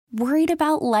Worried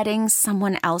about letting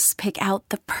someone else pick out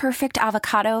the perfect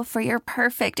avocado for your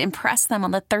perfect impress them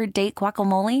on the third date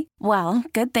guacamole? Well,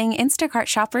 good thing Instacart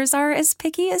shoppers are as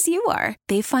picky as you are.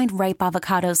 They find ripe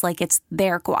avocados like it's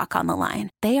their guac on the line.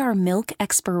 They are milk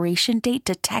expiration date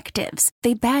detectives.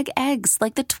 They bag eggs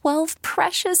like the 12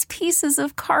 precious pieces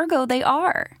of cargo they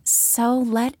are. So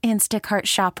let Instacart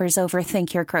shoppers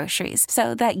overthink your groceries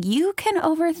so that you can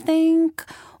overthink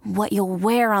what you'll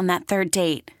wear on that third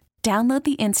date. Download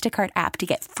the Instacart app to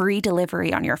get free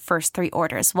delivery on your first 3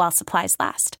 orders while supplies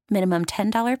last. Minimum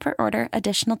 $10 per order.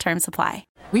 Additional terms apply.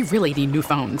 We really need new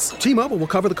phones. T-Mobile will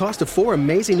cover the cost of 4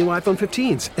 amazing new iPhone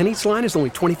 15s, and each line is only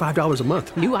 $25 a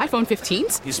month. New iPhone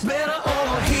 15s? It's better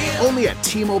over here. Only at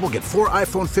T-Mobile, get 4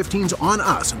 iPhone 15s on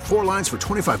us and 4 lines for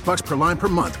 $25 per line per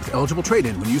month with eligible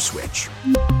trade-in when you switch.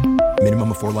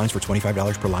 Minimum of 4 lines for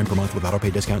 $25 per line per month with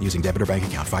autopay discount using debit or bank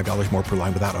account. $5 more per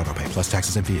line without autopay, plus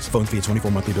taxes and fees. Phone fee at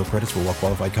 24 monthly bill credits for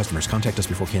well-qualified customers. Contact us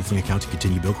before canceling account to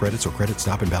continue bill credits or credit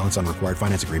stop and balance on required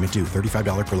finance agreement due.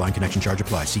 $35 per line connection charge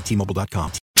applies. See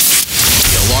T-Mobile.com.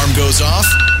 The alarm goes off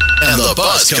and the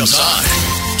buzz comes on.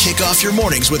 Kick off your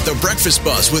mornings with the Breakfast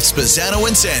Buzz with Spazzano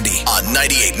and Sandy on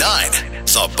 98.9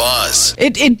 The Buzz.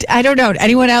 I don't know.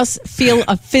 Anyone else feel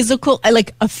a physical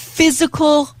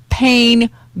pain,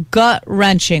 gut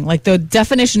wrenching? Like the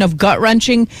definition of gut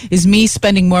wrenching is me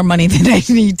spending more money than I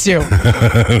need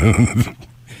to.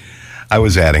 I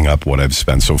was adding up what I've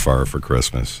spent so far for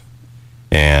Christmas,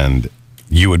 and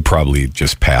you would probably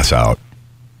just pass out.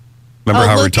 Remember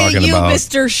how we're talking about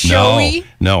Mr. Showy?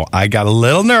 No, I got a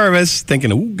little nervous,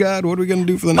 thinking, "Oh God, what are we going to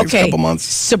do for the next couple months?"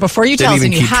 So before you tell us,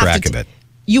 didn't even keep track of it.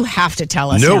 You have to tell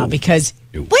us now because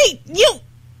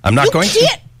I'm not going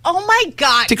to. Oh my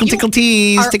God! Tickle,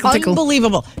 tease, tickle.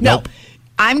 Unbelievable. No, Nope.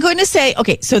 I'm going to say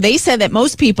so they said that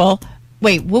most people.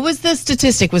 Wait, what was the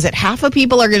statistic? Was it half of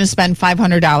people are going to spend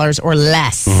 $500 or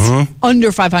less,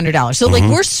 under $500? So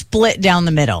we're split down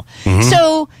the middle.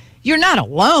 So you're not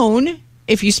alone.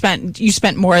 If you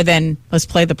spent more than, let's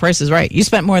play the prices right. You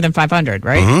spent more than $500,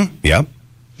 right? Yeah.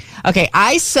 Okay,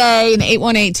 I say in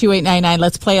 818-2899,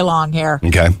 let's play along here.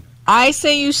 Okay. I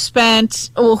say you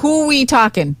spent, who are we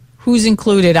talking? Who's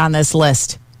included on this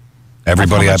list?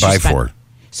 Everybody I buy for.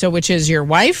 So which is your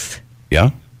wife? Yeah.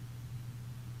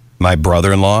 My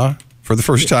brother-in-law for the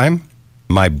first time.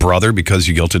 My brother because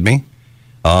you guilted me.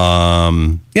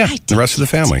 The rest of the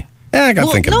family. Yeah, I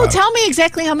got thinking about it. Tell me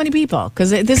exactly how many people,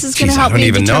 because this is going to help me. I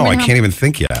don't even know. I can't even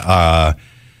think yet.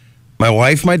 My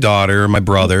wife, my daughter, my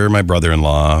brother, my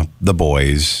brother-in-law, the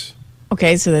boys.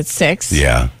 Okay, so that's 6.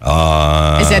 Yeah.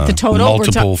 Is that the total?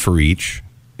 Multiple for each.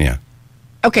 Yeah.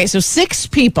 Okay, so 6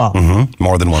 people.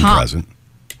 More than one present.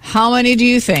 How many do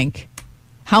you think?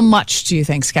 How much do you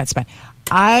think Scott spent?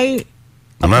 I'm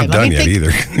not done yet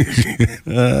either.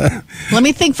 Let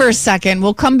me think for a second.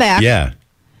 We'll come back. Yeah.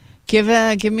 Give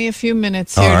me a few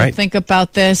minutes here to think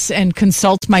about this and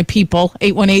consult my people.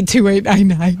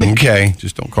 818-2899. Okay,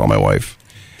 just don't call my wife.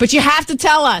 But you have to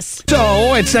tell us.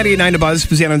 So it's 98.9 The Buzz,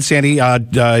 Spazzano and Sandy,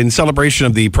 in celebration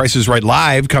of the Price is Right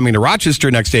Live coming to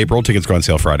Rochester next April. Tickets go on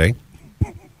sale Friday.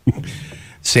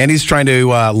 Sandy's trying to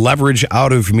leverage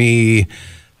out of me.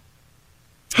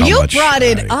 You brought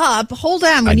it up. Hold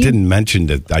on. I didn't mention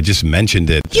it. I just mentioned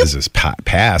it as this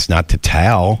past, not to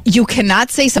tell. You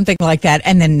cannot say something like that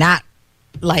and then not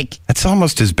like. That's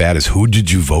almost as bad as who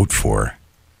did you vote for?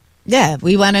 Yeah,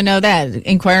 we want to know that.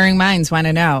 Inquiring minds want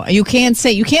to know. You can't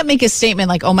make a statement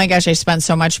like, "Oh my gosh, I spent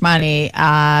so much money,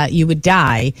 you would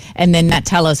die," and then not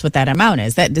tell us what that amount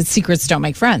is. That the secrets don't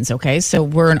make friends. Okay, so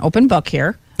we're an open book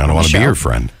here. I don't want to be your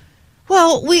friend.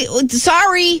 Well,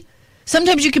 sorry.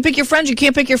 Sometimes you can pick your friends, you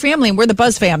can't pick your family, and we're the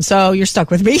Buzz fam, so you're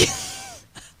stuck with me.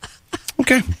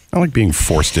 Okay. I like being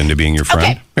forced into being your friend.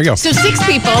 Okay. There you go. So 6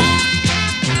 people.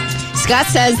 Scott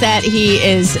says that he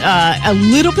is a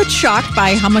little bit shocked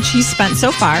by how much he's spent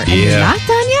so far. And he's not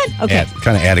done yet? Okay.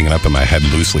 Kind of adding it up in my head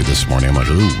loosely this morning. I'm like,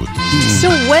 ooh. So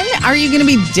when are you going to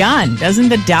be done? Doesn't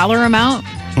the dollar amount?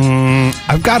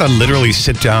 I've got to literally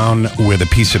sit down with a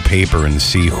piece of paper and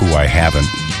see who I haven't,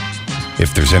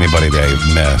 if there's anybody that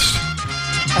I've missed.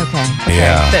 Okay.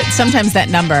 Yeah. Sometimes that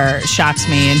number shocks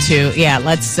me into,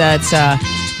 let's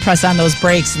press on those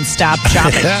brakes and stop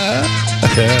shopping.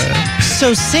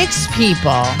 So 6 people.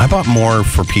 I bought more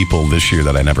for people this year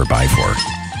that I never buy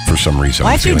for some reason.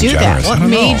 Why'd you do generous. that? What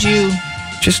made you?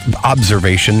 Just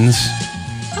observations.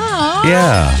 Oh.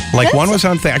 Yeah. Like one was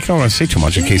on I don't want to say too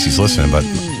much in case he's listening, but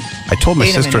I told my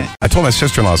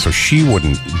sister-in-law so she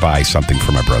wouldn't buy something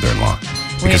for my brother-in-law.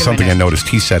 Because something I noticed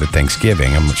he said at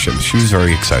Thanksgiving, she was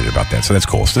very excited about that. So that's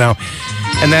cool. So now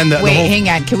And then hang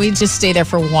on. Can we just stay there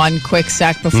for one quick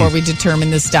sec before we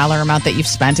determine this dollar amount that you've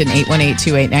spent in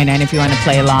 818-2899 if you want to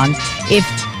play along?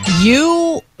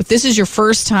 If this is your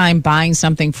first time buying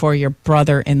something for your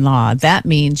brother-in-law, that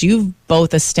means you've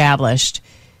both established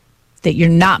that you're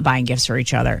not buying gifts for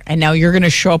each other. And now you're going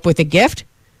to show up with a gift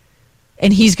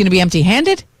and he's going to be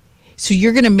empty-handed. So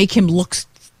you're going to make him look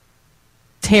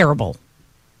terrible.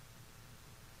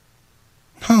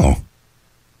 No.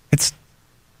 It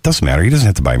doesn't matter. He doesn't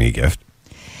have to buy me a gift.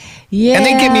 Yeah. And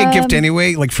they give me a gift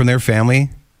anyway, like from their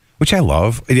family, which I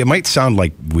love. It might sound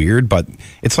like weird, but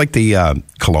it's like the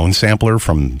cologne sampler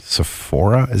from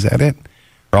Sephora. Is that it?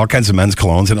 Or all kinds of men's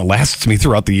colognes, and it lasts me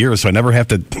throughout the year, so I never have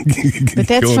to But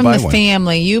that's from the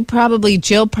family.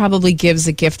 Jill probably gives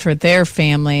a gift for their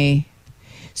family.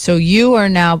 So you are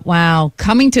now,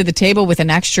 coming to the table with an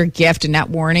extra gift and not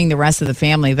warning the rest of the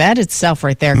family. That itself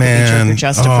right there could be jerker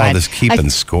justified. This keeping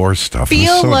score stuff.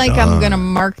 Feel like I'm going to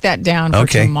mark that down for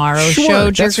tomorrow's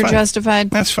show, jerker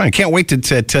justified. That's fine. Can't wait to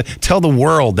tell the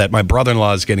world that my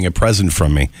brother-in-law is getting a present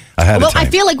from me ahead of time. I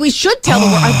feel like we should tell the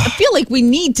world. I feel like we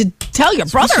need to tell your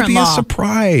brother-in-law. It was a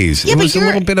surprise. Yeah, it was a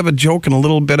little bit of a joke and a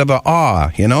little bit of a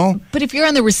awe, you know? But if you're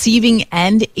on the receiving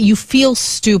end, you feel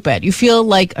stupid. You feel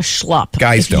like a schlupp.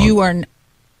 Guys don't. You are...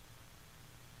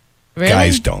 Really?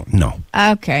 Guys don't. No.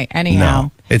 Okay. Anyhow.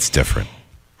 No. It's different.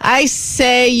 I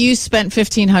say you spent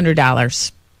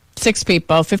 $1,500. 6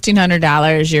 people,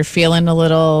 $1,500. You're feeling a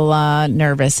little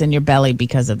nervous in your belly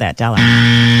because of that dollar.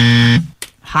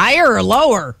 Higher or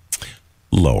lower?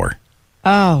 Lower.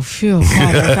 Oh, phew.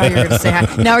 God, I thought you were going to say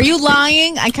high. Now, are you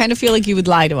lying? I kind of feel like you would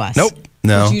lie to us. Nope.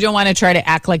 No. But you don't want to try to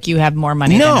act like you have more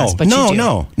money than us, but you do.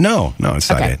 No, it's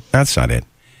not it. That's not it.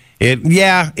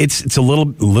 It's a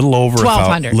little over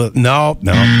 $1,200. No,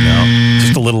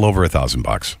 just a little over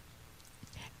 $1,000.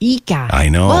 Eka. I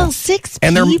know. Well, 6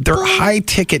 and people. they're high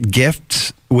ticket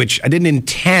gifts, which I didn't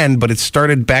intend, but it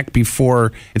started back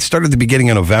before. It started at the beginning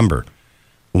of November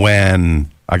when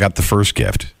I got the first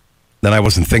gift. Then I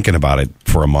wasn't thinking about it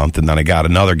for a month, and then I got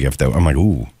another gift. That I'm like,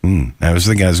 ooh. I was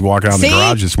walking out in the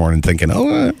garage this morning thinking,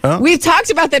 We've talked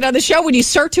about that on the show. When you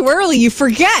start too ery, you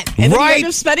forget. And then you end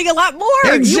up spending a lot more.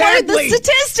 Exactly. You are the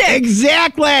statistic.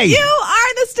 Exactly. You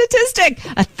are the statistic.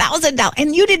 $1,000.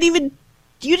 And you didn't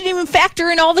even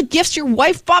factor in all the gifts your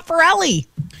wife bought for Ellie.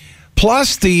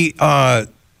 Plus I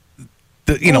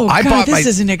bought this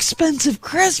is an expensive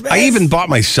Christmas. I even bought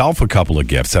myself a couple of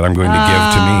gifts that I'm going to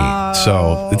give to me.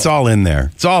 So it's all in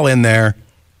there. It's all in there.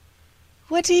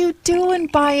 What are you doing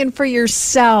buying for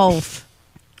yourself?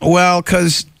 Well,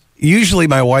 because usually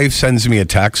my wife sends me a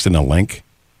text and a link.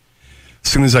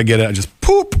 As soon as I get it, I just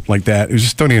poop like that. You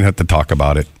just don't even have to talk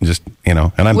about it. Just, and I'm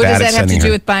bad at sending her. What does that have to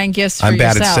do with buying gifts for yourself?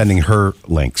 I'm bad at sending her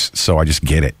links, so I just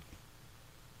get it.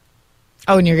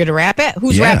 Oh, and you're going to wrap it?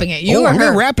 Who's wrapping it? You or her? I'm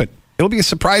going to wrap it. It'll be a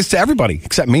surprise to everybody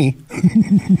except me.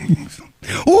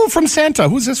 Oh, from Santa.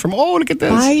 Who's this from? Oh, look at this.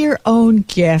 Buy your own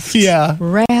gift. Yeah.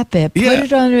 Wrap it. Put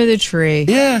it under the tree.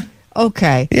 Yeah.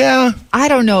 Okay. Yeah. I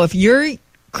don't know if your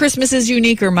Christmas is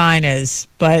unique or mine is,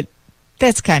 but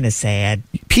that's kind of sad.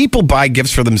 People buy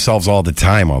gifts for themselves all the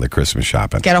time while they're Christmas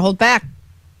shopping. Gotta hold back.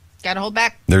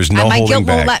 There's no holding back. My guilt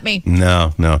won't let me.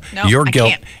 No. Your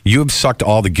guilt. Can't. You have sucked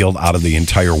all the guilt out of the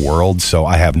entire world, so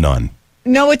I have none.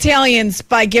 No Italians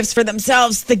buy gifts for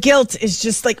themselves. The guilt is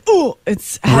just like, ooh,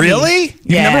 it's heavy. Really? You've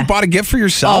never bought a gift for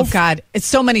yourself? Oh, God. It's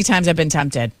so many times I've been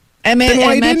tempted. I'm at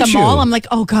the mall. I'm like,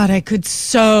 oh, God, I could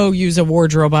so use a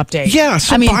wardrobe update. Yeah,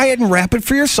 so buy it and wrap it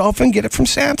for yourself and get it from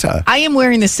Santa. I am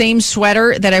wearing the same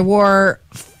sweater that I wore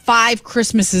 5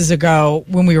 Christmases ago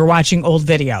when we were watching old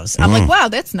videos. I'm like, wow,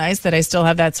 that's nice that I still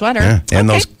have that sweater. Yeah. And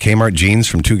those Kmart jeans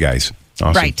from Two Guys.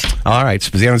 Awesome. Right. All right.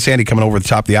 Spazzano and Sandy coming over the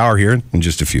top of the hour here in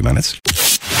just a few minutes.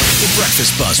 The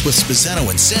Breakfast Buzz with Spazzano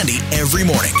and Sandy every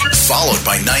morning, followed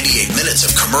by 98 minutes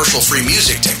of commercial-free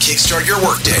music to kickstart your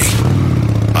workday.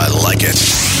 I like it.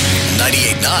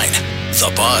 98.9,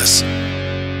 The Buzz.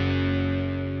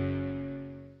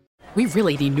 We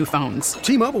really need new phones.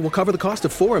 T-Mobile will cover the cost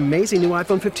of 4 amazing new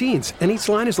iPhone 15s, and each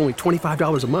line is only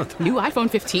 $25 a month. New iPhone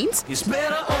 15s? It's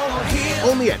better over here.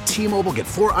 Only at T-Mobile, get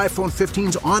 4 iPhone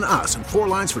 15s on us and 4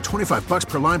 lines for $25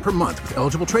 per line per month with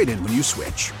eligible trade-in when you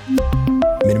switch.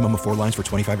 Minimum of 4 lines for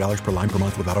 $25 per line per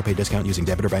month with autopay discount using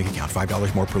debit or bank account.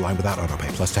 $5 more per line without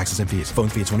autopay, plus taxes and fees. Phone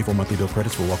fee at 24 monthly bill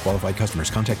credits for well-qualified customers.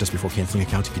 Contact us before canceling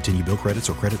account to continue bill credits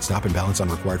or credit stop and balance on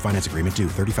required finance agreement due.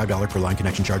 $35 per line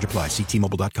connection charge applies. See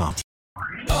T-Mobile.com.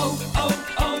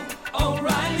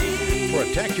 O'Reilly. For a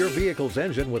Protect your vehicle's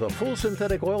engine with a full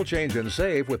synthetic oil change and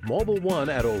save with Mobile One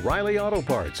at O'Reilly Auto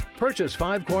Parts. Purchase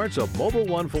 5 quarts of Mobile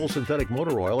One full synthetic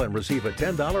motor oil and receive a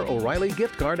 $10 O'Reilly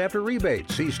gift card after rebate.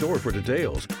 See store for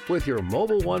details. With your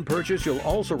Mobile One purchase, you'll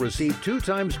also receive 2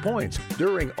 times points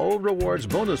during O Rewards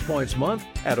Bonus Points Month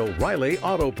at O'Reilly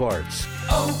Auto Parts.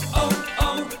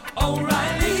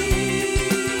 O'Reilly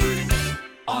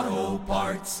Auto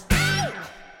Parts.